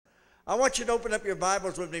I want you to open up your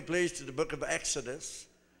Bibles with me, please, to the book of Exodus.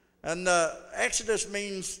 And Exodus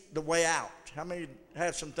means the way out. How many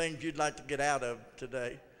have some things you'd like to get out of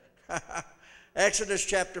today? Exodus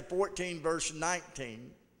chapter 14, verse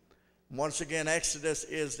 19. Once again, Exodus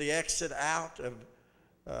is the exit out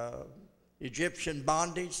of Egyptian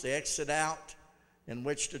bondage, the exit out in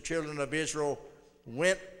which the children of Israel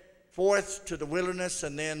went forth to the wilderness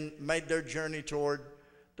and then made their journey toward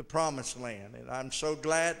the promised land. And I'm so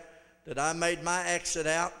glad that I made my exit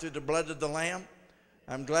out through the blood of the Lamb.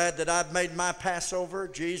 I'm glad that I've made my Passover.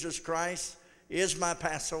 Jesus Christ is my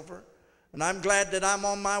Passover. And I'm glad that I'm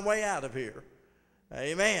on my way out of here.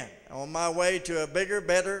 Amen. On my way to a bigger,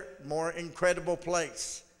 better, more incredible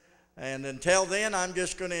place. And until then, I'm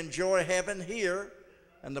just going to enjoy heaven here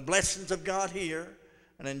and the blessings of God here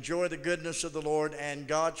and enjoy the goodness of the Lord and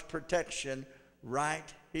God's protection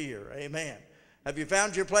right here. Amen. Have you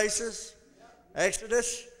found your places?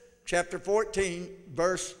 Exodus chapter 14,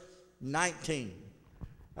 verse 19.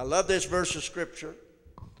 I love this verse of Scripture.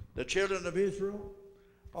 The children of Israel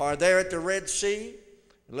are there at the Red Sea.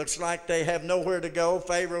 It looks like they have nowhere to go.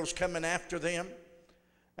 Pharaoh's coming after them.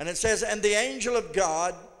 And it says, and the angel of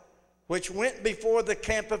God, which went before the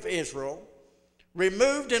camp of Israel,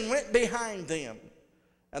 removed and went behind them.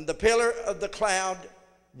 And the pillar of the cloud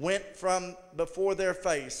went from before their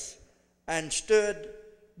face and stood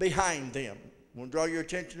behind them. I want to draw your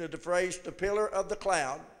attention to the phrase, the pillar of the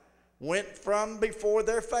cloud went from before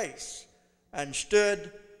their face and stood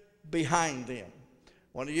behind them. I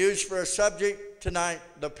want to use for a subject tonight,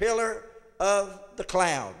 the pillar of the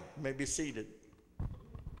cloud. You may be seated.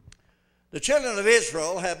 The children of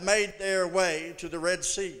Israel have made their way to the Red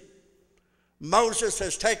Sea. Moses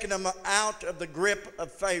has taken them out of the grip of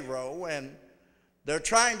Pharaoh, and they're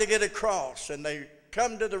trying to get across, and they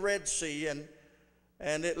come to the Red Sea, and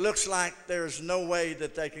it looks like there's no way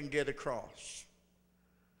that they can get across.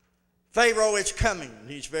 Pharaoh is coming.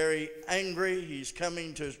 He's very angry. He's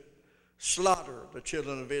coming to slaughter the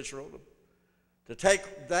children of Israel, to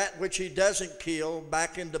take that which he doesn't kill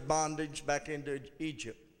back into bondage, back into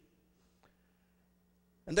Egypt.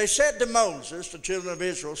 And they said to Moses, the children of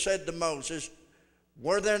Israel said to Moses,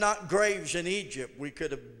 were there not graves in Egypt? We could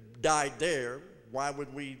have died there. Why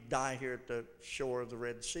would we die here at the shore of the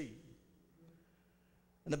Red Sea?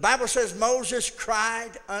 And the Bible says Moses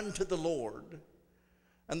cried unto the Lord.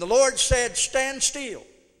 And the Lord said, stand still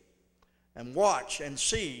and watch and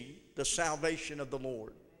see the salvation of the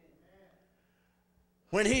Lord.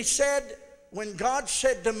 When God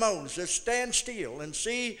said to Moses, stand still and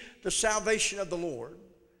see the salvation of the Lord,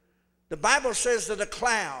 the Bible says that a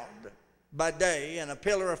cloud by day and a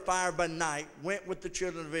pillar of fire by night went with the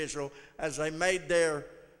children of Israel as they made their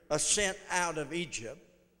ascent out of Egypt.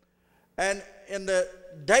 And in the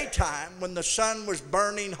daytime, when the sun was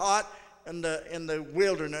burning hot in the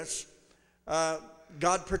wilderness,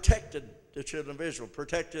 God protected the children of Israel,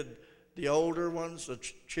 protected the older ones, the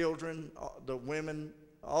children, the women,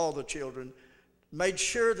 all the children, made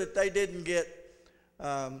sure that they didn't get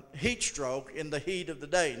heat stroke in the heat of the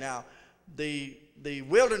day. Now, the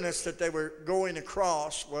wilderness that they were going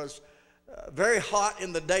across was very hot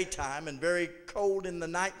in the daytime and very cold in the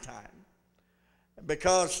nighttime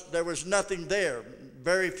because there was nothing there,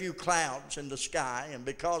 very few clouds in the sky, and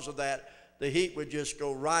because of that, the heat would just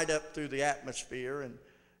go right up through the atmosphere,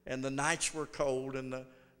 and the nights were cold and the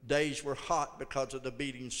days were hot because of the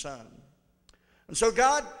beating sun. And so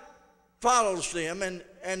God follows them,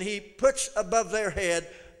 and he puts above their head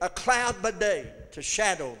a cloud by day to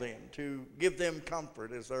shadow them, to give them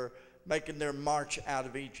comfort as they're making their march out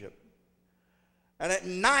of Egypt. And at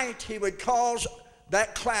night, he would cause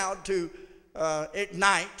that cloud to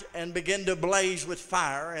ignite and begin to blaze with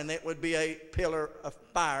fire, and it would be a pillar of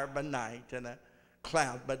fire by night and a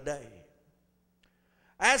cloud by day.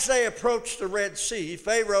 As they approach the Red Sea,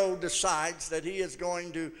 Pharaoh decides that he is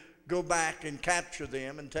going to go back and capture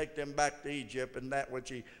them and take them back to Egypt, and that which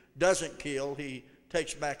he doesn't kill, he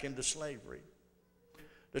takes back into slavery.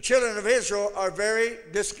 The children of Israel are very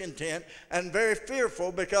discontent and very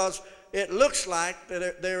fearful because it looks like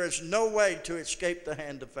that there is no way to escape the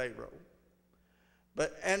hand of Pharaoh.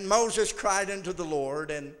 And Moses cried unto the Lord,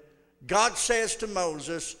 and God says to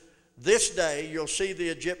Moses, this day you'll see the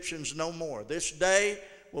Egyptians no more. This day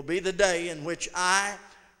will be the day in which I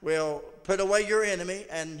will put away your enemy,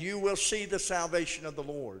 and you will see the salvation of the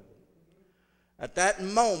Lord. At that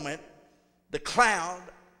moment, the cloud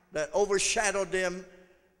that overshadowed them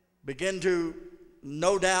began to,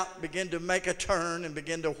 no doubt, begin to make a turn and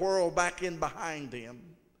begin to whirl back in behind them.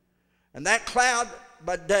 And that cloud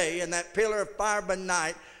by day and that pillar of fire by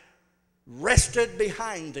night rested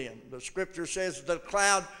behind them. The scripture says the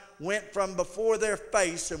cloud went from before their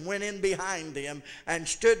face and went in behind them and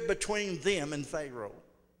stood between them and Pharaoh.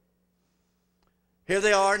 Here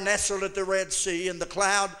they are nestled at the Red Sea, and the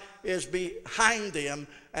cloud is behind them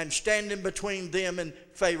and standing between them and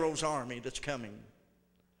Pharaoh's army that's coming.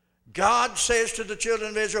 God says to the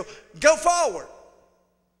children of Israel, go forward.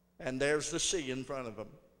 And there's the sea in front of them.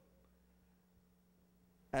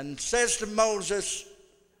 And says to Moses,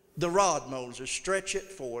 the rod, Moses, stretch it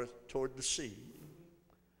forth toward the sea.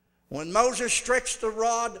 When Moses stretched the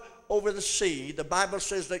rod over the sea, the Bible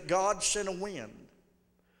says that God sent a wind.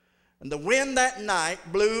 And the wind that night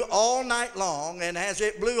blew all night long, and as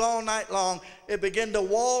it blew all night long, it began to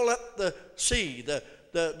wall up the sea.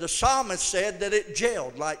 The psalmist said that it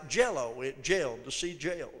gelled like jello. It gelled, the sea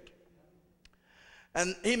gelled.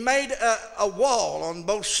 And he made a wall on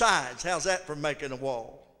both sides. How's that for making a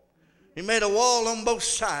wall? He made a wall on both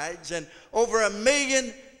sides, and over 1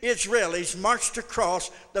 million Israelis marched across,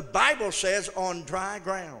 the Bible says, on dry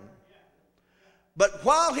ground. But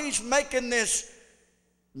while he's making this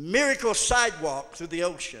miracle sidewalk through the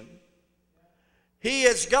ocean, he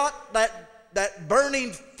has got that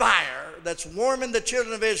burning fire that's warming the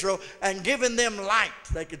children of Israel and giving them light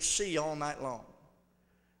they could see all night long.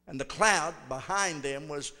 And the cloud behind them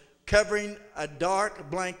was covering a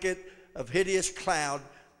dark blanket of hideous cloud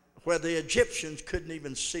where the Egyptians couldn't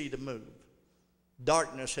even see to move.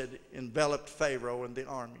 Darkness had enveloped Pharaoh and the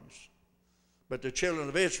armies. But the children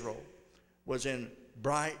of Israel was in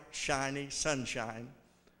bright, shiny sunshine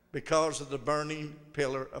because of the burning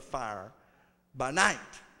pillar of fire by night.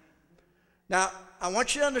 Now, I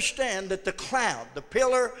want you to understand that the cloud, the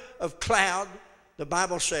pillar of cloud, the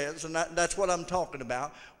Bible says, and that's what I'm talking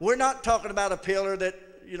about. We're not talking about a pillar that,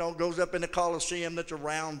 you know, goes up in the Colosseum that's a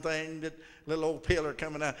round thing, that little old pillar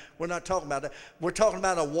coming out. We're not talking about that. We're talking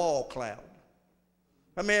about a wall cloud.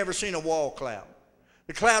 Have you ever seen a wall cloud?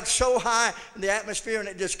 The cloud's so high in the atmosphere and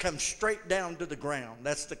it just comes straight down to the ground.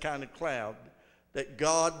 That's the kind of cloud that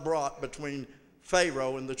God brought between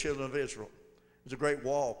Pharaoh and the children of Israel. It was a great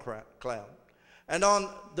wall cloud. And on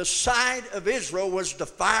the side of Israel was the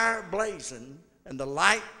fire blazing and the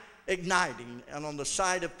light igniting. And on the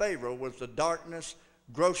side of Pharaoh was the darkness,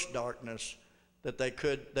 gross darkness, that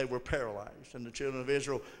they were paralyzed. And the children of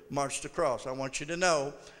Israel marched across. I want you to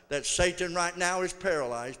know that Satan right now is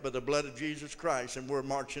paralyzed by the blood of Jesus Christ, and we're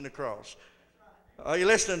marching across. Are you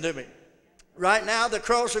listening to me? Right now, the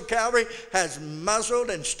cross of Calvary has muzzled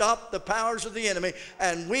and stopped the powers of the enemy,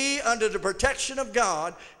 and we, under the protection of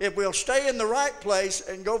God, if we'll stay in the right place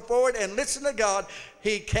and go forward and listen to God,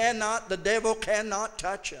 the devil cannot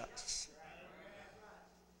touch us.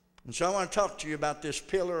 And so I want to talk to you about this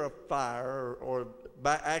pillar of fire, or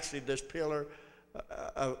actually this pillar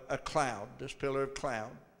of a cloud, this pillar of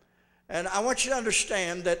cloud. And I want you to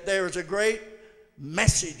understand that there is a great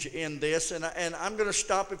message in this, and I'm going to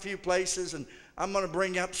stop a few places, and I'm going to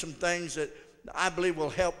bring up some things that I believe will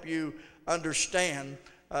help you understand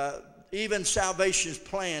even salvation's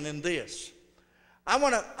plan in this. I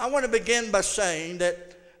want to begin by saying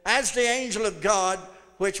that as the angel of God,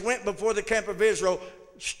 which went before the camp of Israel,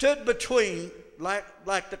 stood between,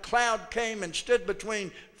 like the cloud came and stood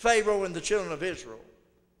between Pharaoh and the children of Israel.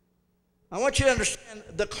 I want you to understand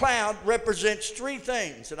the cloud represents three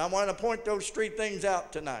things, and I want to point those three things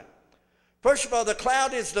out tonight. First of all, the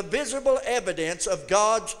cloud is the visible evidence of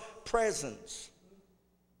God's presence.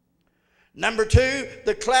 Number two,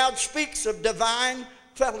 the cloud speaks of divine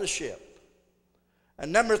fellowship.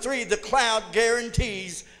 And number three, the cloud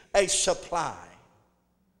guarantees a supply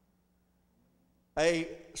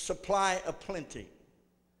of plenty.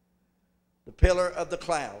 The pillar of the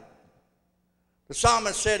cloud. The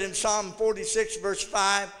psalmist said in Psalm 46 verse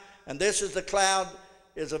 5, and this is the cloud,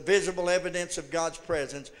 is a visible evidence of God's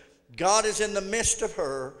presence. God is in the midst of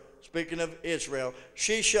her, speaking of Israel.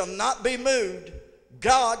 She shall not be moved.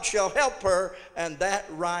 God shall help her, and that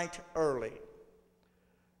right early.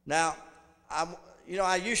 Now,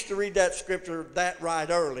 I used to read that scripture, that right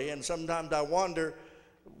early, and sometimes I wonder,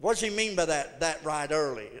 what does he mean by that right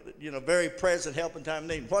early? Very present, helping time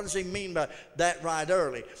need. What does he mean by that right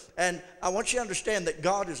early? And I want you to understand that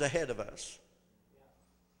God is ahead of us.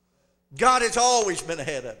 God has always been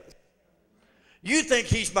ahead of us. You think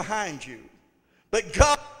he's behind you, but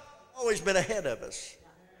God has always been ahead of us.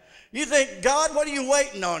 You think, God, what are you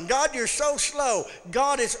waiting on? God, you're so slow.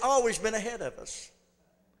 God has always been ahead of us.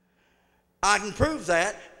 I can prove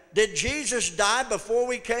that. Did Jesus die before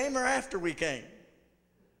we came or after we came?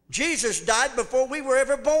 Jesus died before we were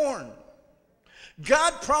ever born.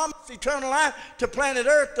 God promised eternal life to planet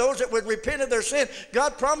Earth, those that would repent of their sin.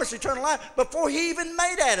 God promised eternal life before he even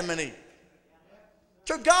made Adam and Eve.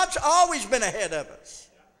 So God's always been ahead of us.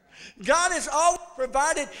 God has always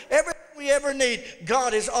provided everything we ever need.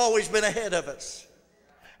 God has always been ahead of us.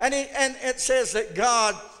 And it says that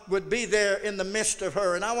God would be there in the midst of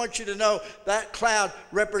her. And I want you to know that cloud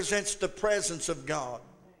represents the presence of God.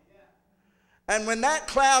 And when that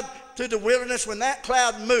cloud through the wilderness, when that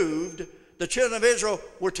cloud moved, the children of Israel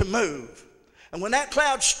were to move. And when that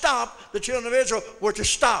cloud stopped, the children of Israel were to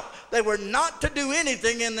stop. They were not to do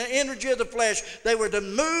anything in the energy of the flesh. They were to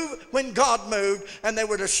move when God moved, and they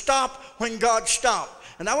were to stop when God stopped.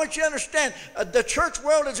 And I want you to understand, the church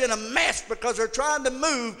world is in a mess because they're trying to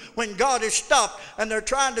move when God is stopped, and they're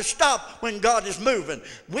trying to stop when God is moving.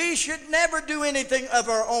 We should never do anything of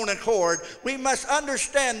our own accord. We must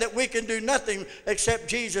understand that we can do nothing except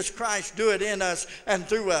Jesus Christ do it in us and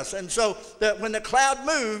through us. And so that when the cloud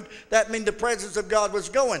moved, that meant the presence of God was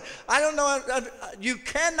going. I don't know, you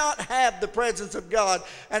cannot have the presence of God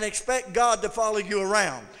and expect God to follow you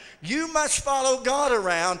around. You must follow God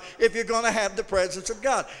around if you're going to have the presence of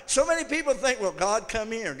God. So many people think, well, God,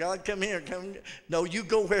 come here. God, come here. Come here. No, you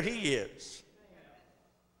go where he is.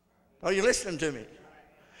 Are you listening to me?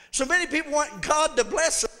 So many people want God to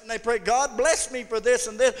bless them, and they pray, God, bless me for this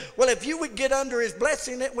and this. Well, if you would get under his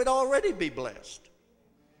blessing, it would already be blessed.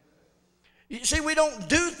 You see, we don't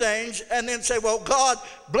do things and then say, well, God,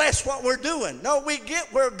 bless what we're doing. No, we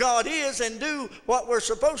get where God is and do what we're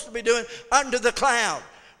supposed to be doing under the cloud.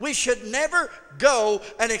 We should never go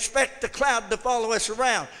and expect the cloud to follow us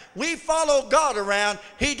around. We follow God around.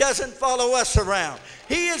 He doesn't follow us around.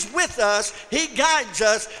 He is with us. He guides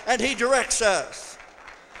us, and he directs us.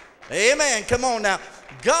 Amen. Come on now.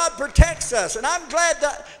 God protects us, and I'm glad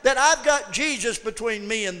that I've got Jesus between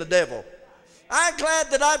me and the devil. I'm glad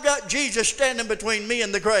that I've got Jesus standing between me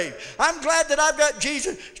and the grave. I'm glad that I've got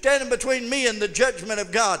Jesus standing between me and the judgment of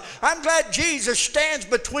God. I'm glad Jesus stands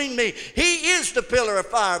between me. He is the pillar of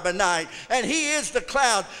fire by night, and he is the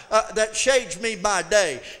cloud that shades me by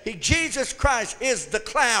day. Jesus Christ is the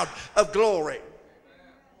cloud of glory.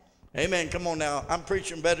 Amen. Come on now. I'm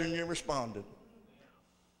preaching better than you responded.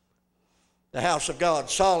 The house of God.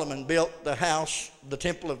 Solomon built the house, the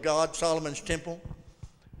temple of God, Solomon's temple.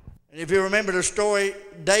 And if you remember the story,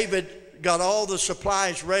 David got all the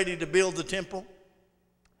supplies ready to build the temple.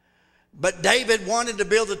 But David wanted to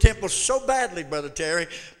build the temple so badly, Brother Terry.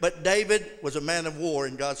 But David was a man of war,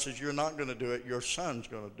 and God says, you're not going to do it. Your son's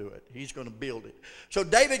going to do it. He's going to build it. So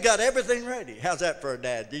David got everything ready. How's that for a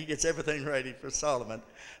dad? He gets everything ready for Solomon.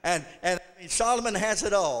 And Solomon has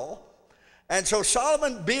it all. And so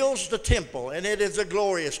Solomon builds the temple, and it is a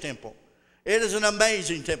glorious temple. It is an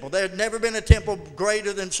amazing temple. There had never been a temple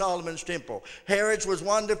greater than Solomon's temple. Herod's was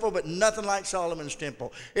wonderful, but nothing like Solomon's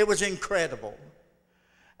temple. It was incredible.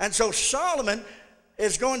 And so Solomon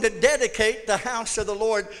is going to dedicate the house of the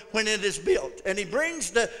Lord when it is built. And he brings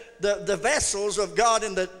the vessels of God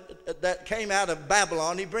that came out of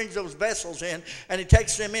Babylon. He brings those vessels in, and he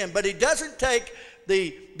takes them in. But he doesn't take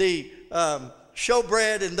the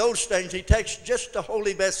showbread and those things. He takes just the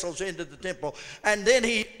holy vessels into the temple, and then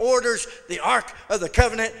he orders the Ark of the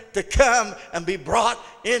Covenant to come and be brought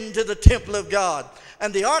into the temple of God.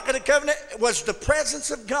 And the Ark of the Covenant was the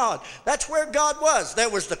presence of God. That's where God was. There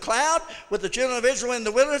was the cloud with the children of Israel in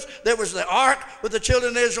the wilderness. There was the Ark with the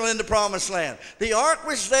children of Israel in the promised land. The Ark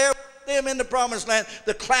was there with them in the promised land.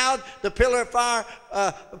 The cloud, the pillar of fire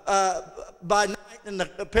by night, and the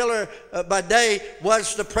pillar by day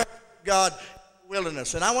was the presence of God.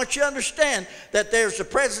 Wilderness. And I want you to understand that there's the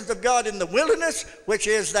presence of God in the wilderness, which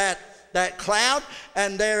is that cloud,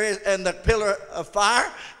 and the pillar of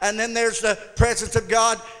fire, and then there's the presence of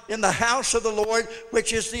God in the house of the Lord,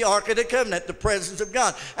 which is the Ark of the Covenant, the presence of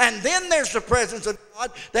God. And then there's the presence of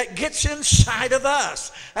God that gets inside of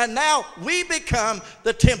us. And now we become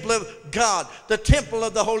the temple of God, the temple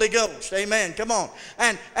of the Holy Ghost. Amen. Come on.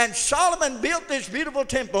 And Solomon built this beautiful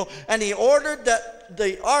temple, and he ordered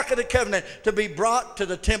the Ark of the Covenant to be brought to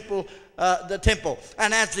the temple.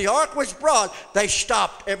 And as the ark was brought, they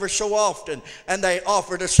stopped ever so often, and they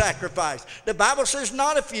offered a sacrifice. The Bible says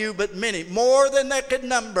not a few, but many, more than they could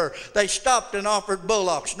number. They stopped and offered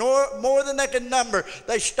bullocks. More than they could number.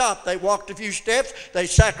 They stopped. They walked a few steps. They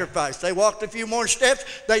sacrificed. They walked a few more steps.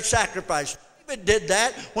 They sacrificed. David did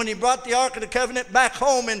that when he brought the Ark of the Covenant back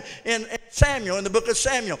home in Samuel, in the book of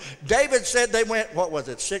Samuel. David said they went,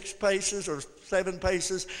 6 paces or 7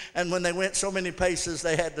 paces? And when they went so many paces,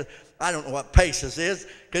 they had to, I don't know what paces is,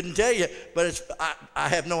 couldn't tell you, but I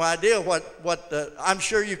have no idea I'm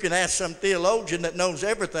sure you can ask some theologian that knows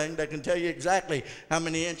everything that can tell you exactly how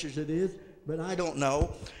many inches it is. but I don't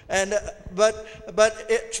know. And but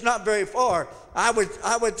it's not very far. I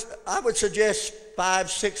would suggest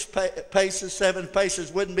 5, 6 paces, 7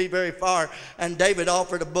 paces wouldn't be very far. And David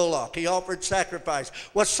offered a bullock. He offered sacrifice.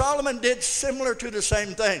 Well, Solomon did similar to the same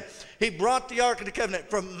thing. He brought the Ark of the Covenant.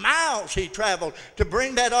 From miles he traveled to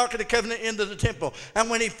bring that Ark of the Covenant into the temple. And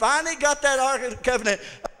when he finally got that Ark of the Covenant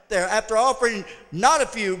up there, after offering not a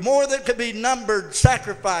few, more than could be numbered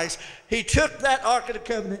sacrifice, he took that Ark of the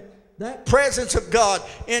Covenant, that presence of God,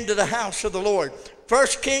 into the house of the Lord. 1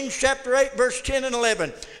 Kings chapter 8, verse 10 and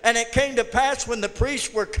 11. And it came to pass when the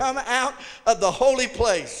priests were come out of the holy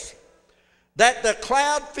place, that the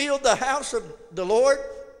cloud filled the house of the Lord,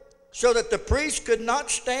 so that the priests could not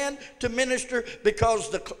stand to minister because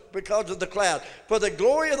of the cloud. For the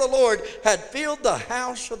glory of the Lord had filled the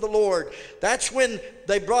house of the Lord. That's when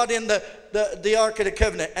they brought in the Ark of the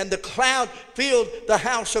Covenant, and the cloud filled the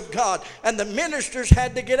house of God, and the ministers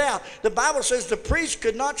had to get out. The Bible says the priests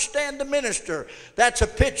could not stand to minister. That's a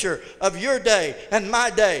picture of your day and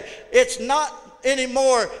my day. It's not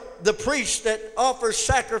anymore the priest that offers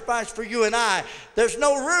sacrifice for you and I. There's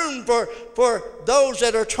no room for those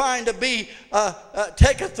that are trying to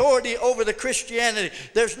take authority over the Christianity.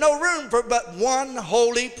 There's no room for but one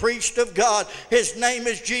holy priest of God. His name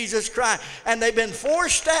is Jesus Christ. And they've been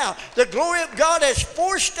forced out. The glory of God has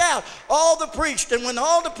forced out all the priests. And when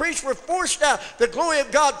all the priests were forced out, the glory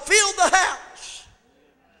of God filled the house.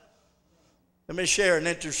 Let me share an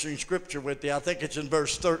interesting scripture with you. I think it's in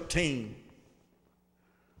verse 13.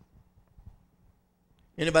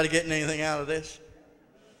 Anybody getting anything out of this?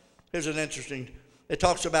 Here's an interesting, it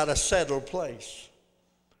talks about a settled place.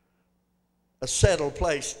 A settled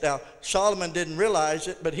place. Now, Solomon didn't realize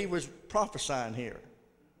it, but he was prophesying here.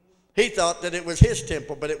 He thought that it was his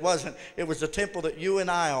temple, but it wasn't. It was the temple that you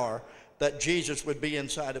and I are, that Jesus would be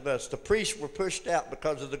inside of us. The priests were pushed out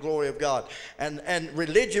because of the glory of God. And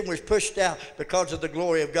religion was pushed out because of the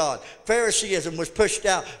glory of God. Phariseeism was pushed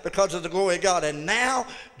out because of the glory of God. And now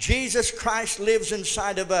Jesus Christ lives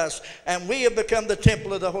inside of us, and we have become the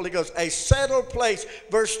temple of the Holy Ghost. A settled place.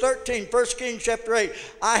 Verse 13, 1 Kings chapter 8.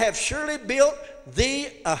 I have surely built thee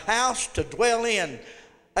a house to dwell in,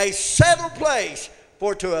 a settled place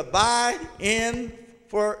for to abide in,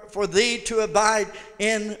 for thee to abide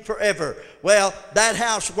in forever. Well, that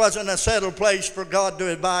house wasn't a settled place for God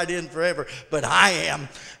to abide in forever, but I am.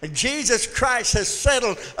 And Jesus Christ has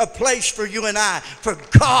settled a place for you and I, for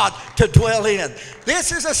God to dwell in.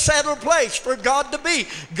 This is a settled place for God to be.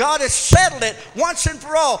 God has settled it once and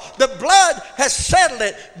for all. The blood has settled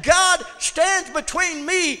it. God stands between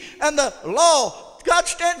me and the law. God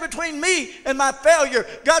stands between me and my failure.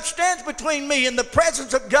 God stands between me and the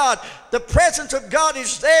presence of God. The presence of God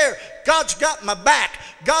is there. God's got my back.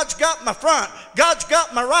 God's got my front. God's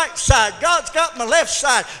got my right side. God's got my left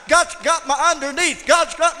side. God's got my underneath.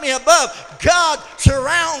 God's got me above. God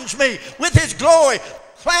surrounds me with His glory.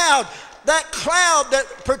 That cloud that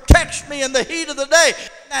protects me in the heat of the day.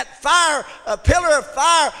 That fire, a pillar of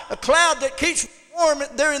fire, a cloud that keeps me warm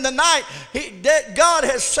during the night. God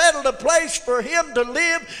has settled a place for Him to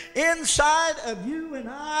live inside of you and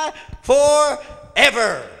I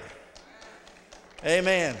forever.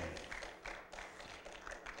 Amen.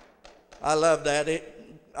 I love that.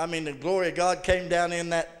 The glory of God came down in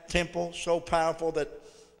that temple so powerful that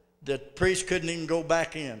the priest couldn't even go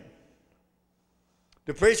back in.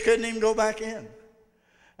 The priest couldn't even go back in.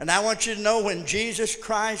 And I want you to know, when Jesus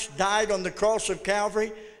Christ died on the cross of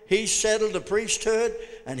Calvary, He settled the priesthood,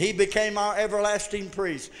 and He became our everlasting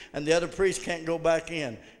priest. And the other priests can't go back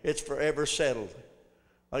in. It's forever settled.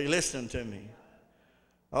 Are you listening to me?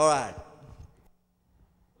 All right.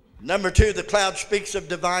 Number 2, the cloud speaks of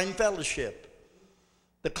divine fellowship.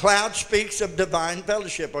 The cloud speaks of divine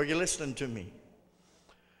fellowship. Are you listening to me?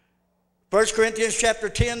 1 Corinthians chapter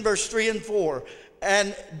 10, verse 3 and 4.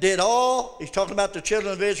 And he's talking about the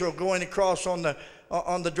children of Israel going across on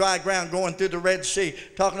the dry ground, going through the Red Sea,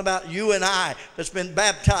 talking about you and I that's been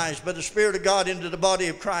baptized by the Spirit of God into the body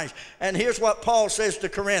of Christ. And here's what Paul says to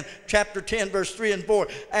Corinth, chapter 10, verse 3 and 4.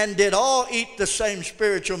 And did all eat the same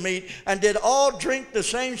spiritual meat, and did all drink the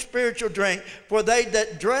same spiritual drink, for they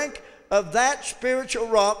that drank of that spiritual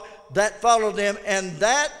rock that followed them, and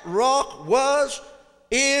that rock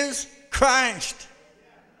is Christ.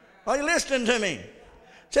 Are you listening to me?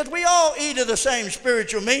 Says we all eat of the same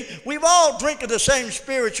spiritual meat. We've all drink of the same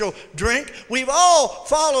spiritual drink. We've all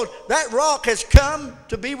followed. That rock has come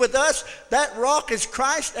to be with us. That rock is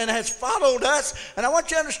Christ and has followed us. And I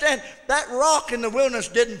want you to understand, that rock in the wilderness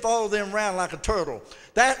didn't follow them around like a turtle.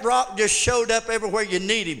 That rock just showed up everywhere you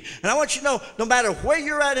need him. And I want you to know, no matter where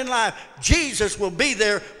you're at in life, Jesus will be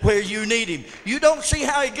there where you need him. You don't see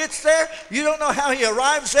how he gets there. You don't know how he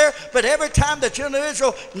arrives there. But every time the children of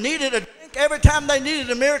Israel needed a drink, every time they needed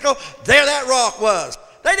a miracle, there that rock was.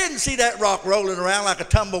 They didn't see that rock rolling around like a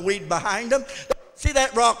tumbleweed behind them. They didn't see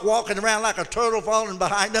that rock walking around like a turtle falling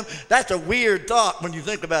behind them. That's a weird thought when you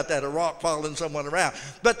think about that, a rock following someone around.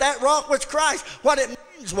 But that rock was Christ. What it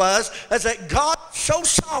means was is that God is so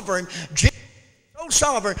sovereign, Jesus is so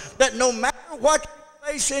sovereign, that no matter what you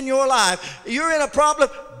face in your life, you're in a problem,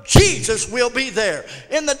 Jesus will be there.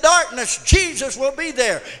 In the darkness, Jesus will be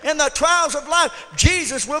there. In the trials of life,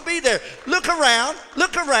 Jesus will be there. Look around,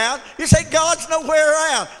 look around. You say, God's nowhere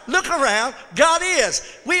around. Look around, God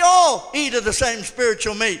is. We all eat of the same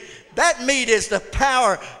spiritual meat. That meat is the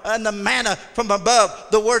power and the manna from above,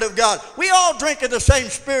 the Word of God. We all drink of the same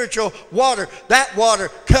spiritual water. That water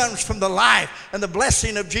comes from the life and the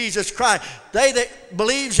blessing of Jesus Christ. They that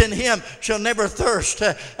believes in him shall never thirst.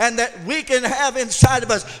 And that we can have inside of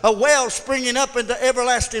us a well springing up into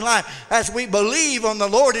everlasting life as we believe on the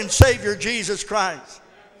Lord and Savior Jesus Christ.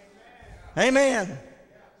 Amen.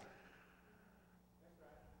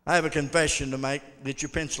 I have a confession to make. Get your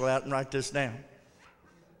pencil out and write this down.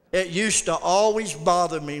 It used to always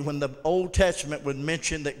bother me when the Old Testament would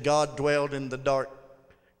mention that God dwelled in the dark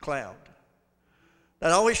cloud.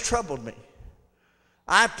 That always troubled me.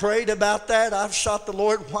 I prayed about that. I've sought the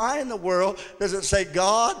Lord. Why in the world does it say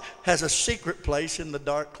God has a secret place in the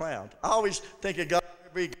dark cloud? I always think of God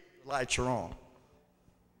every the lights are on.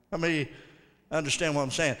 I mean, understand what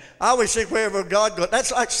I'm saying? I always think wherever God goes,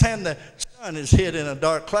 that's like saying the sun is hid in a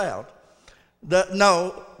dark cloud.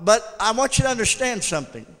 No, but I want you to understand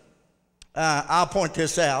something. I'll point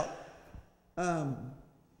this out. God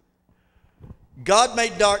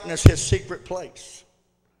made darkness his secret place.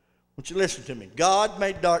 I want you to listen to me. God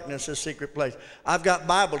made darkness his secret place. I've got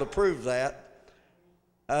Bible to prove that.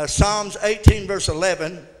 Psalms 18 verse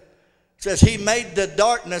 11 says, he made the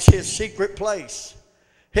darkness his secret place.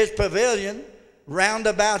 His pavilion round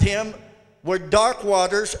about him were dark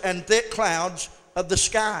waters and thick clouds of the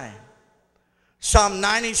sky. Psalm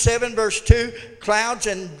 97 verse 2, clouds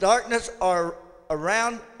and darkness are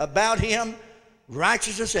around about him.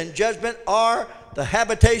 Righteousness and judgment are the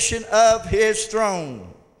habitation of his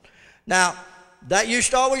throne. Now, that used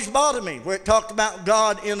to always bother me, where it talked about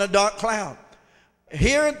God in a dark cloud.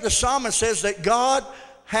 Here the psalmist says that God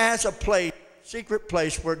has a place, secret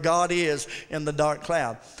place where God is in the dark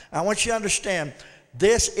cloud. I want you to understand,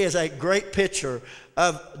 this is a great picture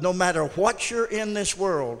of no matter what you're in this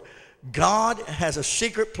world, God has a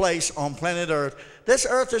secret place on planet Earth. This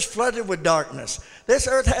earth is flooded with darkness. This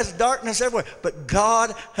earth has darkness everywhere, but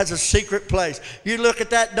God has a secret place. You look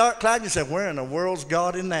at that dark cloud and you say, where in the world's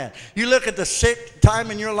God in that? You look at the sick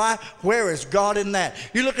time in your life, where is God in that?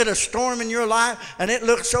 You look at a storm in your life and it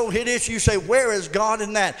looks so hideous, you say, where is God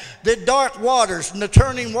in that? The dark waters and the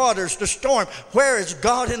turning waters, the storm, where is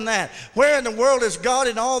God in that? Where in the world is God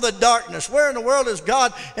in all the darkness? Where in the world is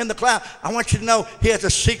God in the cloud? I want you to know he has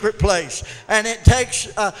a secret place, and it takes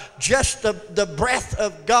just the breath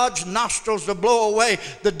of God's nostrils to blow away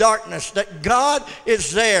the darkness, that God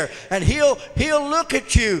is there, and he'll look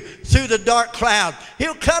at you through the dark cloud.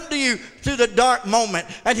 He'll come to you through the dark moment,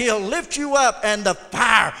 and he'll lift you up, and the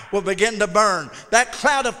fire will begin to burn. That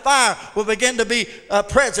cloud of fire will begin to be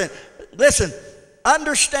present. Listen,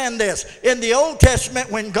 understand this. In the Old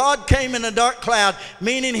Testament, when God came in a dark cloud,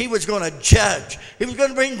 meaning he was going to judge. He was going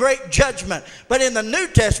to bring great judgment. But in the New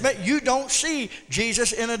Testament, you don't see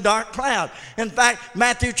Jesus in a dark cloud. In fact,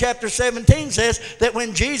 Matthew chapter 17 says that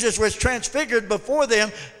when Jesus was transfigured before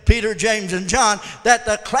them, Peter, James, and John, that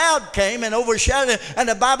the cloud came and overshadowed him, and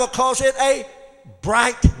the Bible calls it a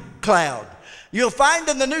bright cloud. You'll find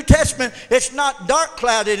in the New Testament, it's not dark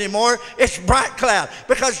cloud anymore, it's bright cloud,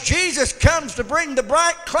 because Jesus comes to bring the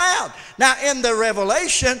bright cloud. Now in the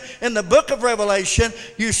Revelation, in the book of Revelation,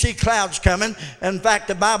 you see clouds coming. In fact,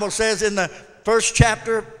 the Bible says in the first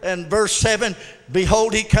chapter and verse 7,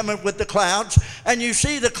 Behold, he cometh with the clouds. And you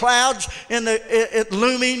see the clouds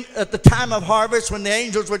looming at the time of harvest, when the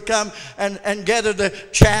angels would come and gather the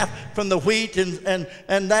chaff from the wheat and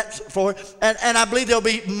that forth. And I believe there'll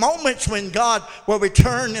be moments when God will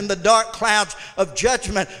return in the dark clouds of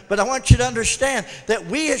judgment. But I want you to understand that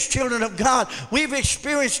we as children of God, we've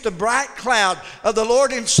experienced the bright cloud of the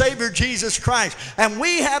Lord and Savior Jesus Christ. And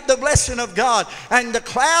we have the blessing of God. And the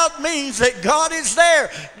cloud means that God is there.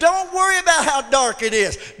 Don't worry about how dark it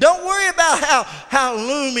is. Don't worry about how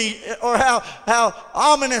gloomy or how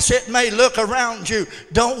ominous it may look around you.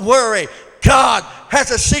 Don't worry. God has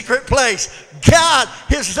a secret place. God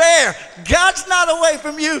is there. God's not away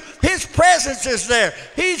from you. His presence is there.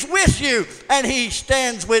 He's with you, and he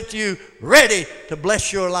stands with you, ready to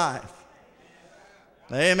bless your life.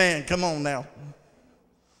 Amen. Come on now.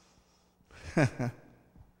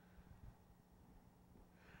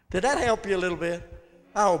 Did that help you a little bit?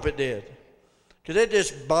 I hope it did. Because it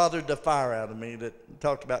just bothered the fire out of me that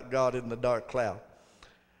talked about God in the dark cloud.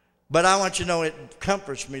 But I want you to know it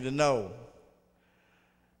comforts me to know.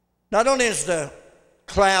 Not only is the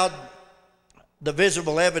cloud the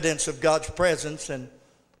visible evidence of God's presence, and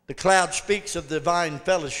the cloud speaks of divine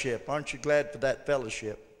fellowship. Aren't you glad for that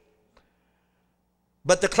fellowship?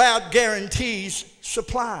 But the cloud guarantees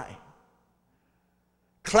supply.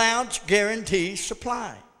 Clouds guarantee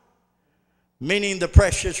supply, meaning the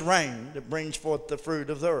precious rain that brings forth the fruit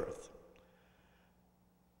of the earth.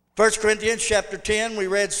 1 Corinthians chapter 10, we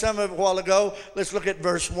read some of it a while ago. Let's look at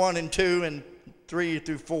verse 1 and 2 and 3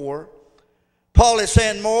 through 4. Paul is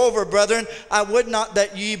saying, moreover, brethren, I would not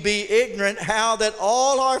that ye be ignorant how that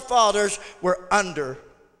all our fathers were under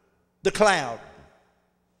the cloud.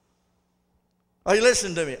 Are you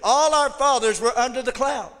listening to me? All our fathers were under the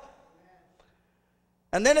cloud.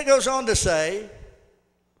 And then it goes on to say,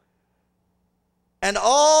 and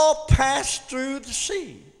all passed through the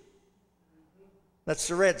sea. That's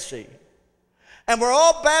the Red Sea. And we're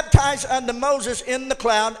all baptized unto Moses in the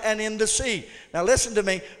cloud and in the sea. Now listen to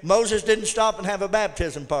me. Moses didn't stop and have a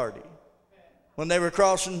baptism party when they were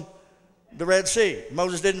crossing the Red Sea.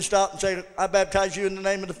 Moses didn't stop and say, I baptize you in the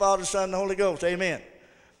name of the Father, Son, and the Holy Ghost. Amen.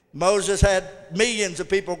 Moses had millions of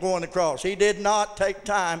people going across. He did not take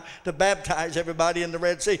time to baptize everybody in the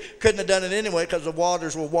Red Sea. Couldn't have done it anyway because the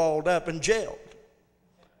waters were walled up and jailed.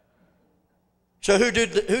 So who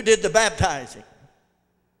did the baptizing?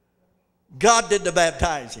 God did the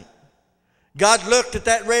baptizing. God looked at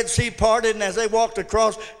that Red Sea parted, and as they walked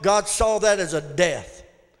across, God saw that as a death.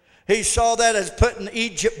 He saw that as putting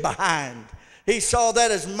Egypt behind. He saw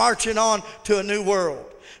that as marching on to a new world.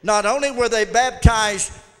 Not only were they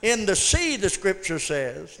baptized in the sea, the scripture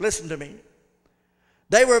says, listen to me,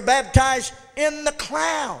 they were baptized in the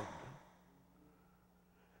cloud.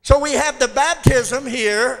 So we have the baptism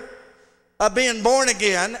here of being born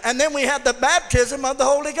again, and then we have the baptism of the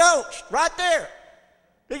Holy Ghost right there.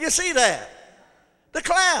 Do you see that? The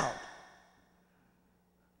cloud.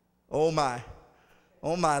 Oh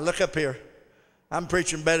my, look up here. I'm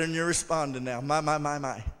preaching better than you're responding now.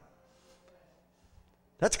 My.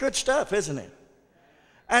 That's good stuff, isn't it?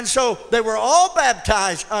 And so they were all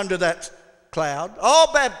baptized under that cloud,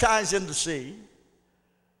 all baptized in the sea.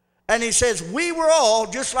 And he says, we were all,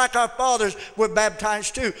 just like our fathers, were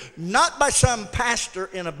baptized too. Not by some pastor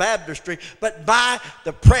in a baptistry, but by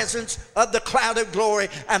the presence of the cloud of glory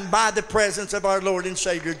and by the presence of our Lord and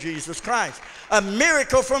Savior Jesus Christ. A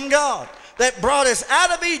miracle from God that brought us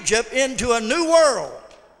out of Egypt into a new world.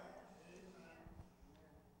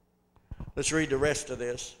 Let's read the rest of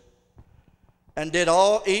this. And did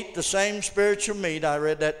all eat the same spiritual meat, I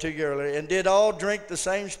read that to you earlier, and did all drink the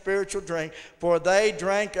same spiritual drink, for they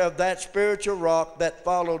drank of that spiritual rock that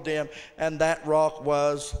followed them, and that rock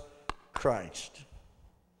was Christ.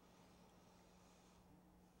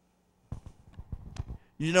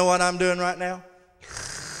 You know what I'm doing right now?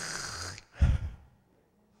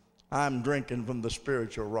 I'm drinking from the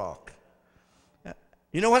spiritual rock.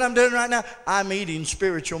 You know what I'm doing right now? I'm eating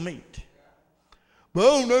spiritual meat. But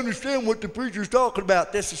I don't understand what the preacher's talking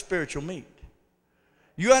about. This is spiritual meat.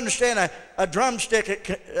 You understand a drumstick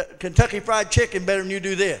at Kentucky Fried Chicken better than you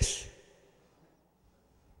do this.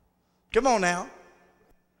 Come on now.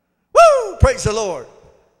 Woo! Praise the Lord.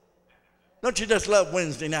 Don't you just love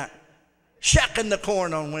Wednesday night? Shucking the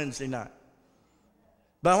corn on Wednesday night.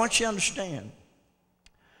 But I want you to understand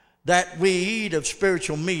that we eat of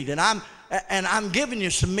spiritual meat. And I'm giving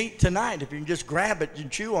you some meat tonight. If you can just grab it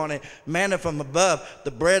and chew on it. Manna from above,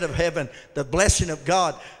 the bread of heaven, the blessing of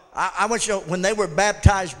God. I want you to know, when they were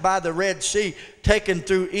baptized by the Red Sea, taken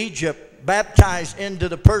through Egypt, baptized into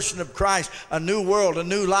the person of Christ, a new world, a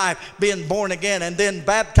new life, being born again, and then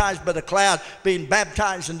baptized by the cloud, being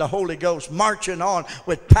baptized in the Holy Ghost, marching on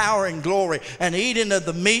with power and glory, and eating of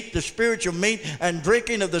the meat, the spiritual meat, and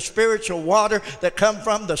drinking of the spiritual water that come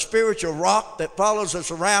from the spiritual rock that follows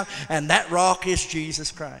us around, and that rock is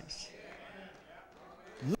Jesus Christ.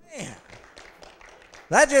 Man,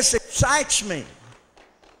 that just excites me.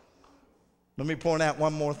 Let me point out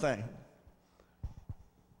one more thing.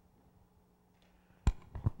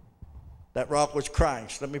 That rock was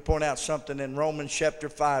Christ. Let me point out something in Romans chapter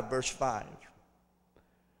 5, verse 5.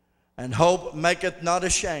 And hope maketh not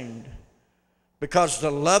ashamed, because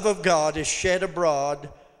the love of God is shed abroad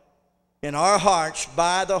in our hearts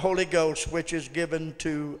by the Holy Ghost, which is given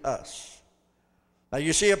to us. Now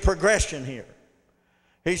you see a progression here.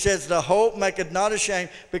 He says, the hope maketh not ashamed,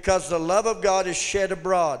 because the love of God is shed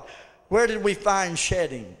abroad. Where did we find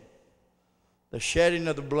shedding? The shedding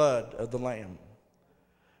of the blood of the Lamb.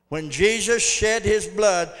 When Jesus shed his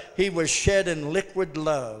blood, he was shed in liquid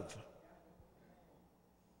love.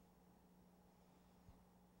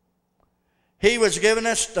 He was giving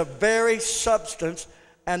us the very substance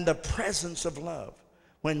and the presence of love.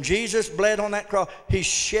 When Jesus bled on that cross, he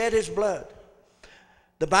shed his blood.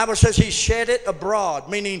 The Bible says he shed it abroad,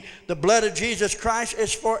 meaning the blood of Jesus Christ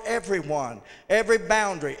is for everyone, every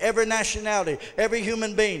boundary, every nationality, every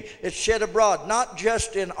human being. It's shed abroad, not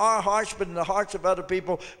just in our hearts, but in the hearts of other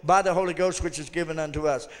people by the Holy Ghost, which is given unto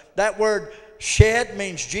us. That word shed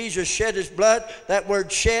means Jesus shed his blood. That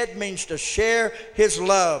word shed means to share his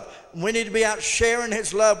love. We need to be out sharing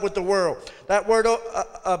his love with the world. That word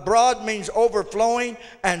abroad means overflowing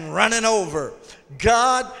and running over.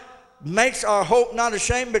 God makes our hope not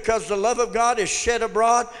ashamed, because the love of God is shed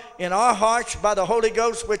abroad in our hearts by the Holy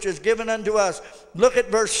Ghost, which is given unto us. Look at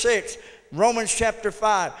verse 6, Romans chapter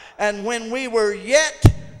 5. And when we were yet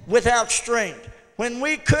without strength, when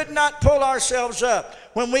we could not pull ourselves up,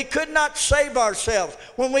 when we could not save ourselves,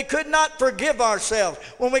 when we could not forgive ourselves,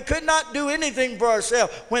 when we could not do anything for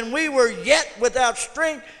ourselves, when we were yet without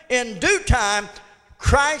strength, in due time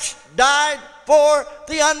Christ died for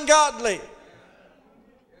the ungodly.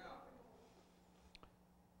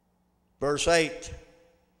 Verse 8,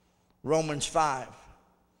 Romans 5.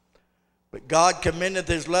 But God commendeth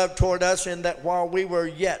his love toward us, in that while we were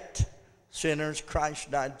yet sinners,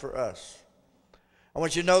 Christ died for us. I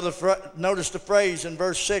want you to notice the phrase in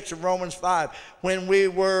verse 6 of Romans 5. When we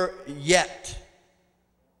were yet.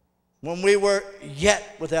 When we were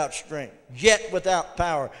yet without strength, yet without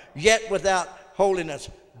power, yet without holiness,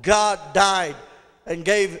 God died and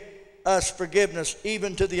gave us forgiveness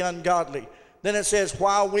even to the ungodly. Then it says,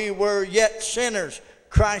 while we were yet sinners,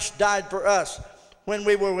 Christ died for us. When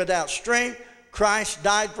we were without strength, Christ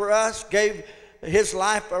died for us, gave his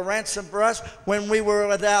life a ransom for us. When we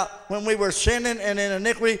were sinning and in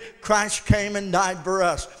iniquity, Christ came and died for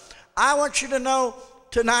us. I want you to know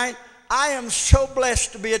tonight, I am so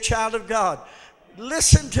blessed to be a child of God.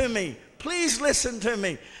 Listen to me. Please listen to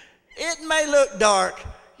me. It may look dark.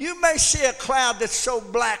 You may see a cloud that's so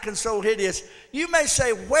black and so hideous. You may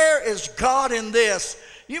say, where is God in this?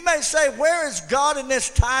 You may say, where is God in this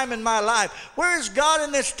time in my life? Where is God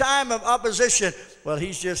in this time of opposition? Well,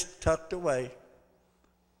 he's just tucked away.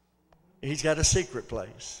 He's got a secret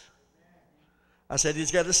place. I said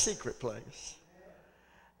he's got a secret place.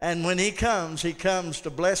 And when he comes to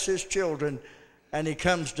bless his children, and he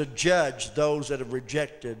comes to judge those that have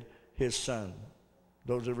rejected his son,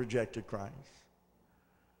 those that have rejected Christ.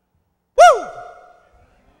 Woo!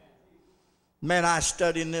 Man, I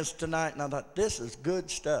studied this tonight, and I thought, this is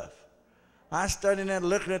good stuff. I studied that,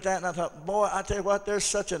 looking at that, and I thought, boy, I tell you what, there's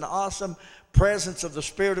such an awesome presence of the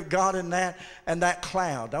Spirit of God in that, and that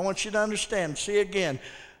cloud. I want you to understand, see again,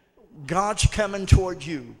 God's coming toward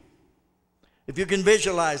you. If you can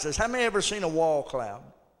visualize this, how many ever seen a wall cloud?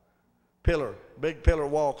 Pillar, big pillar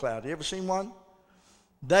wall cloud. You ever seen one?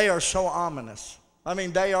 They are so ominous. I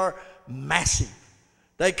mean, they are massive.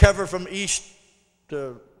 They cover from east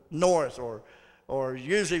to north, or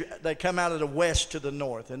usually they come out of the west to the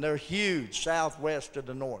north, and they're huge, southwest to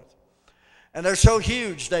the north. And they're so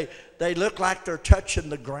huge, they look like they're touching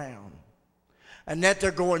the ground. And that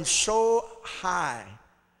they're going so high.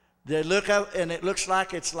 They look up, and it looks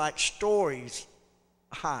like it's like stories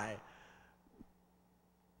high.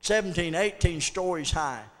 17, 18 stories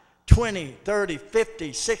high. 20, 30,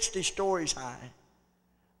 50, 60 stories high.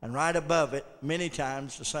 And right above it, many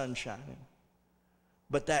times, the sun's shining.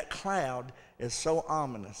 But that cloud is so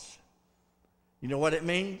ominous. You know what it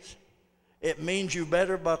means? It means you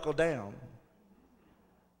better buckle down.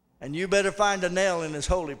 And you better find a nail in this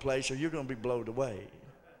holy place, or you're going to be blown away.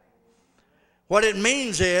 What it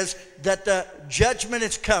means is that the judgment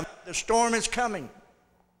is coming. The storm is coming.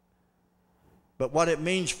 But what it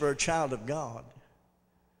means for a child of God,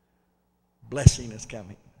 blessing is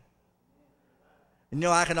coming. You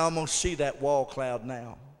know, I can almost see that wall cloud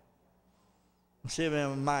now. I see it in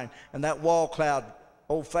my mind. And that wall cloud,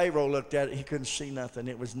 old Pharaoh looked at it. He couldn't see nothing.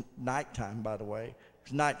 It was nighttime, by the way. It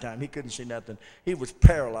was nighttime. He couldn't see nothing. He was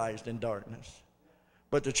paralyzed in darkness.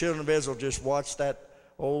 But the children of Israel just watched that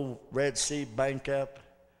old Red Sea bank up.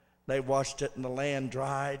 They watched it and the land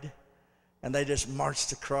dried. And they just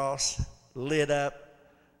marched across, lit up.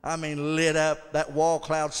 I mean, lit up. That wall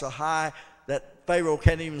cloud so high that Pharaoh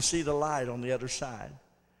can't even see the light on the other side.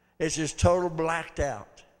 It's just total blacked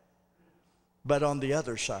out. But on the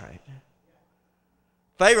other side,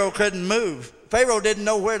 Pharaoh couldn't move. Pharaoh didn't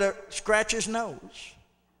know where to scratch his nose.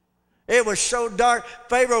 It was so dark,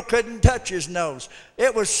 Pharaoh couldn't touch his nose.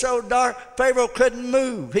 It was so dark, Pharaoh couldn't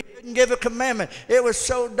move. He couldn't give a commandment. It was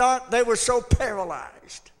so dark, they were so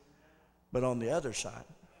paralyzed. But on the other side,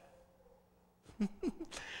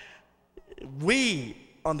 we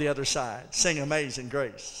on the other side sing Amazing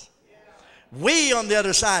Grace. We on the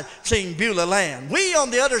other side sing Beulah Land. We on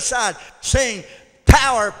the other side sing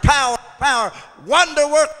power, power, power, wonder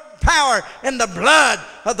work, power in the blood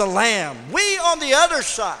of the Lamb. We on the other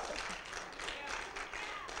side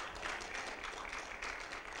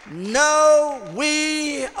know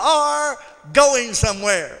we are going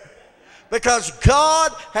somewhere. Because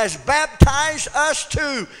God has baptized us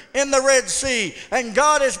too in the Red Sea. And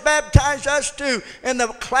God has baptized us too in the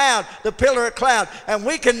cloud, the pillar of cloud. And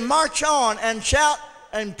we can march on and shout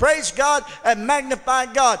and praise God and magnify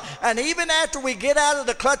God. And even after we get out of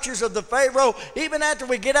the clutches of the Pharaoh, even after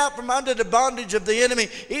we get out from under the bondage of the enemy,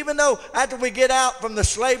 even though after we get out from the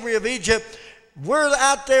slavery of Egypt, we're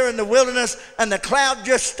out there in the wilderness and the cloud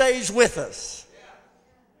just stays with us.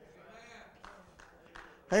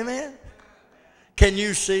 Amen. Can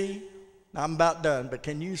you see? I'm about done, but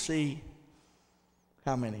can you see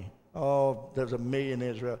how many? Oh, there's 1 million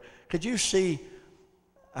in Israel. Could you see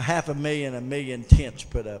 500,000, 1 million tents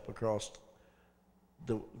put up across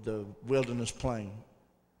the wilderness plain?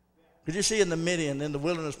 Could you see in the Midian, in the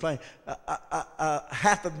wilderness plain,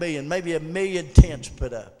 500,000, maybe 1 million tents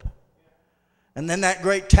put up? And then that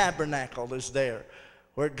great tabernacle is there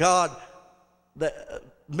where God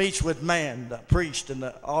meets with man, the priest, and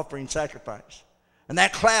the offering sacrifice. And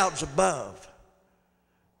that cloud's above.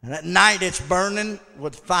 And at night it's burning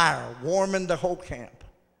with fire, warming the whole camp.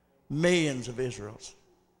 Millions of Israels.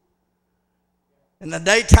 In the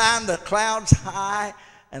daytime, the cloud's high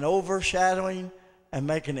and overshadowing and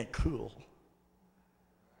making it cool.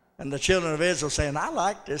 And the children of Israel saying, I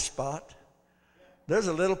like this spot. There's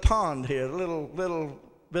a little pond here, a little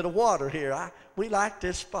bit of water here. We like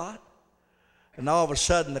this spot. And all of a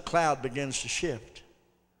sudden, the cloud begins to shift.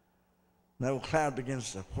 And the cloud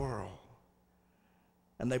begins to whirl.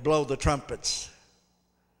 And they blow the trumpets.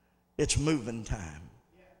 It's moving time.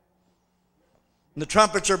 And the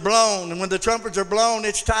trumpets are blown. And when the trumpets are blown,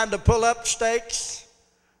 it's time to pull up stakes,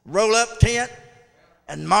 roll up tent,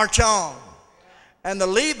 and march on. And the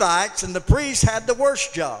Levites and the priests had the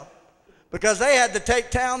worst job because they had to take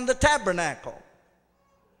down the tabernacle.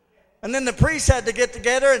 And then the priests had to get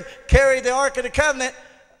together and carry the Ark of the Covenant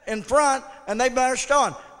in front, and they marched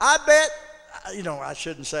on. I bet, I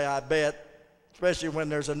shouldn't say I bet, especially when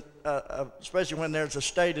there's a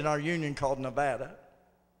state in our union called Nevada.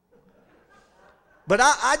 But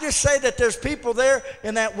I just say that there's people there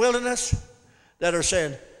in that wilderness that are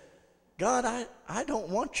saying, God, I don't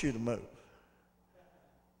want you to move.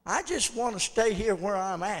 I just want to stay here where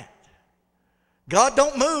I'm at. God,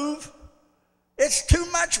 don't move. It's too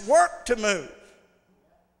much work to move.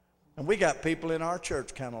 And we got people in our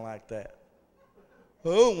church kind of like that. I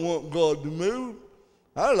don't want God to move.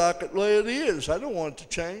 I like it the way it is. I don't want it to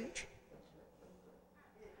change.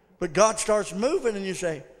 But God starts moving and you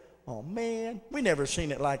say, oh man, we never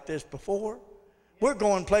seen it like this before. We're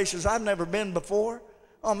going places I've never been before.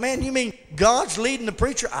 Oh man, you mean God's leading the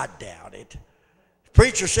preacher? I doubt it. The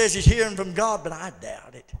preacher says he's hearing from God, but I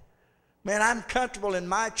doubt it. Man, I'm comfortable in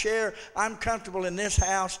my chair. I'm comfortable in this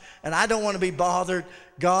house, and I don't want to be bothered.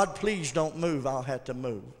 God, please don't move. I'll have to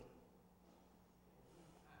move.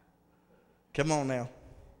 Come on now.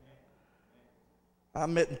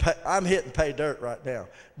 I'm hitting pay dirt right now.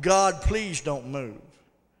 God, please don't move.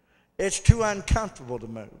 It's too uncomfortable to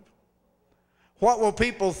move. What will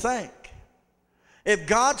people think? If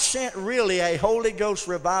God sent really a Holy Ghost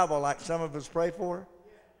revival like some of us pray for,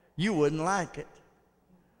 you wouldn't like it.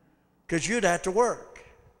 Because you'd have to work.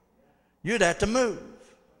 You'd have to move.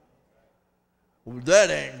 Well, that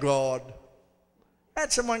ain't God. I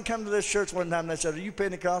had someone come to this church one time and they said, "Are you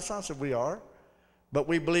Pentecostal?" I said, "We are. But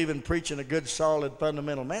we believe in preaching a good, solid,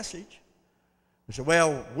 fundamental message." They said,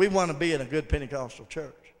 "Well, we want to be in a good Pentecostal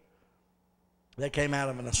church." They came out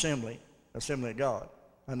of an Assembly of God.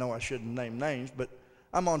 I know I shouldn't name names, but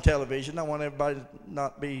I'm on television. I want everybody to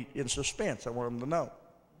not be in suspense. I want them to know.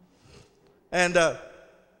 And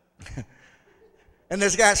and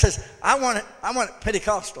this guy says, I want it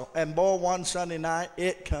Pentecostal. And boy, one Sunday night,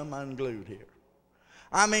 it come unglued here.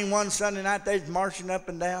 I mean, one Sunday night, they's marching up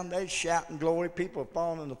and down. They's shouting glory. People are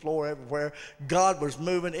falling on the floor everywhere. God was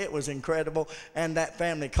moving. It was incredible. And that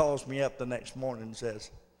family calls me up the next morning and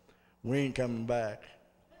says, "We ain't coming back."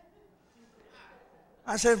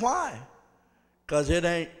 I said, "Why?" "Because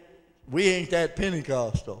we ain't that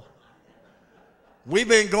Pentecostal. We've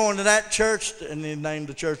been going to that church," and they named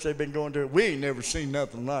the church they've been going to. "We ain't never seen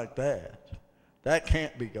nothing like that. That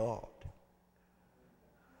can't be God."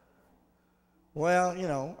 Well, you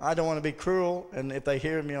know, I don't want to be cruel, and if they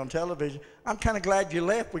hear me on television, I'm kind of glad you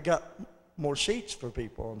left. We got more seats for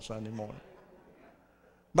people on Sunday morning.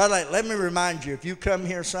 By the way, let me remind you, if you come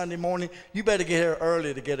here Sunday morning, you better get here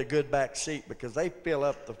early to get a good back seat because they fill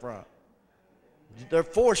up the front. They're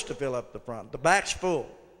forced to fill up the front. The back's full.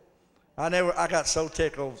 I got so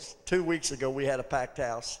tickled. 2 weeks ago, we had a packed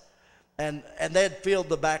house, and they'd filled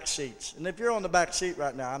the back seats. And if you're on the back seat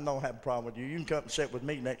right now, I don't have a problem with you. You can come and sit with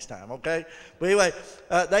me next time, okay? But anyway,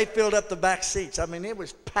 they filled up the back seats. I mean, it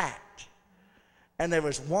was packed. And there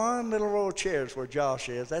was one little row of chairs where Josh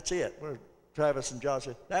is. That's it. Where Travis and Josh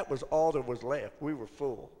is. That was all there was left. We were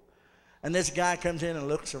full. And this guy comes in and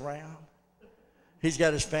looks around. He's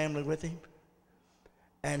got his family with him.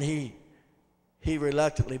 And he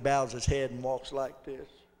reluctantly bows his head and walks like this.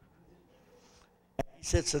 And he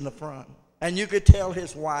sits in the front. And you could tell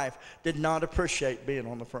his wife did not appreciate being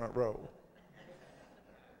on the front row.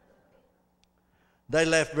 They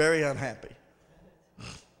left very unhappy.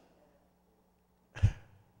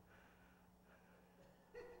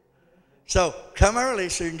 So come early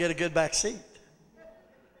so you can get a good back seat.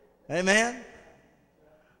 Amen?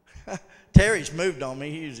 Terry's moved on me.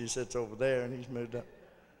 He usually sits over there, and he's moved up.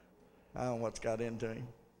 I don't know what's got into him.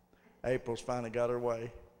 April's finally got her way.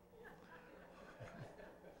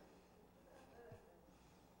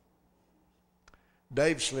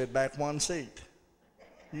 Dave slid back one seat.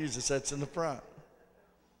 He usually sits in the front.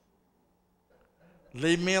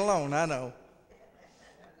 Leave me alone, I know.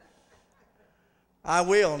 I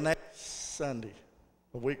will next Sunday.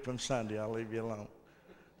 A week from Sunday, I'll leave you alone.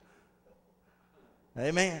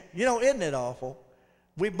 Amen. You know, isn't it awful?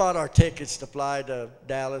 We bought our tickets to fly to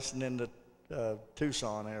Dallas and then to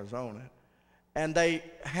Tucson, Arizona. And they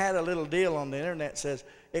had a little deal on the internet that says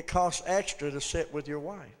it costs extra to sit with your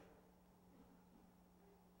wife.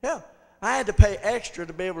 Yeah, I had to pay extra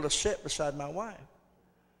to be able to sit beside my wife.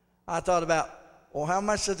 I thought about, well, how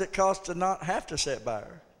much does it cost to not have to sit by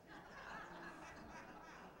her?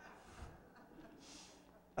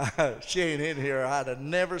 She ain't in here. I'd have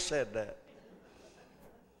never said that.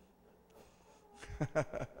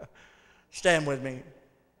 Stand with me.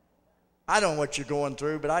 I don't know what you're going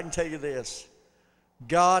through, but I can tell you this.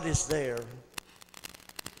 God is there.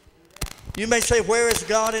 You may say, where is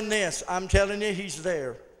God in this? I'm telling you, He's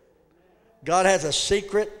there. God has a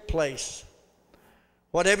secret place.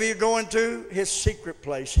 Whatever you're going through, His secret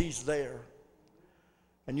place, He's there.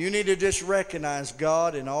 And you need to just recognize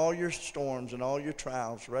God in all your storms and all your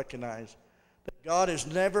trials. Recognize that God has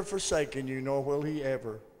never forsaken you, nor will He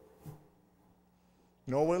ever.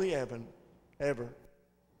 Nor will He ever.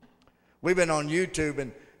 We've been on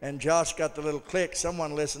YouTube, and Josh got the little click.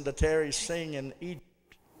 Someone listened to Terry sing in Egypt.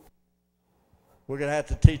 We're going to have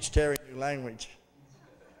to teach Terry new language.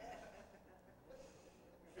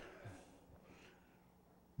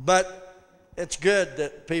 But it's good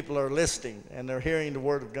that people are listening and they're hearing the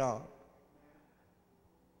Word of God.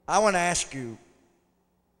 I want to ask you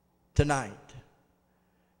tonight,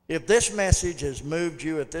 if this message has moved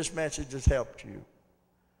you, if this message has helped you,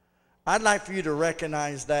 I'd like for you to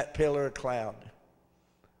recognize that pillar of cloud.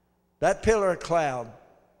 That pillar of cloud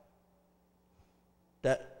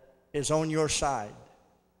that is on your side.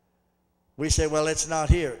 We say, well, it's not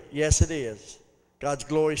here. Yes, it is. God's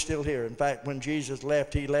glory is still here. In fact, when Jesus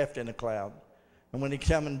left, He left in a cloud. And when He's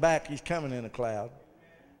coming back, He's coming in a cloud.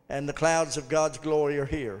 And the clouds of God's glory are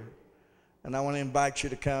here. And I want to invite you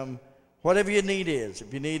to come. Whatever your need is,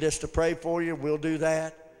 if you need us to pray for you, we'll do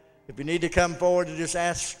that. If you need to come forward and just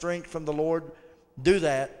ask strength from the Lord, do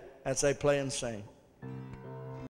that as they play and sing.